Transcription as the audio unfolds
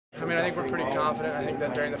I mean, I think we're pretty confident. I think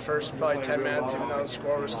that during the first probably 10 minutes, even though the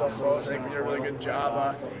score was still close, I think we did a really good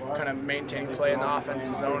job kind of maintaining play in the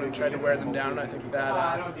offensive zone and tried to wear them down. And I think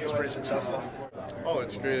that was pretty successful. Oh,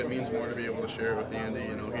 it's great. It means more to be able to share it with Andy.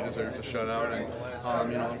 You know, he deserves a shutout,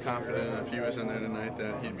 and you know, I'm confident if he was in there tonight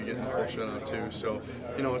that he'd be getting the full shutout too. So,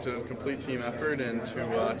 you know, it's a complete team effort, and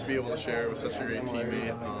to be able to share it with such a great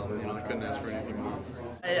teammate, you know, I couldn't ask for anything more.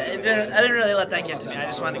 I didn't really let that get to me. I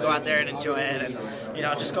just wanted to go out there and enjoy it, and you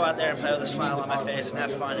know, just go out there and play with a smile on my face and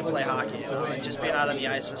have fun and play hockey. You know, and just being out on the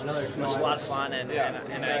ice was a lot of fun, and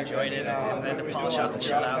I enjoyed it. And then to polish out the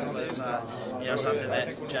shutout was you know, something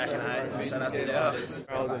that Jack and I set out to do.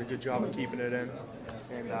 Carl did a good job of keeping it in,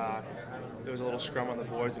 and there was a little scrum on the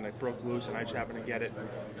boards, and I broke loose, and I just happened to get it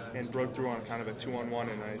and broke through on kind of a 2-on-1,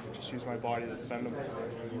 and I just used my body to defend them,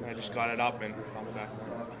 and I just got it up and found the back.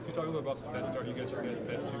 Can you talk a little about the start? You guys were in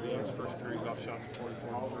the best 2 games, first period, off shots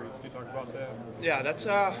 44-3. Can you talk about that? Yeah, that's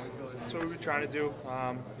what we've been trying to do.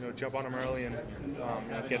 You know, jump on them early and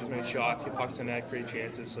get as many shots, get pucks in net, create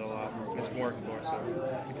chances. So it's been working for us.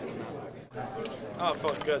 So keep doing that. Oh, it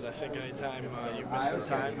felt good. I think anytime you miss some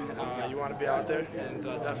time, you want to be out there, and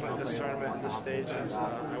definitely this tournament, this stage is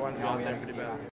I want to be out there pretty bad.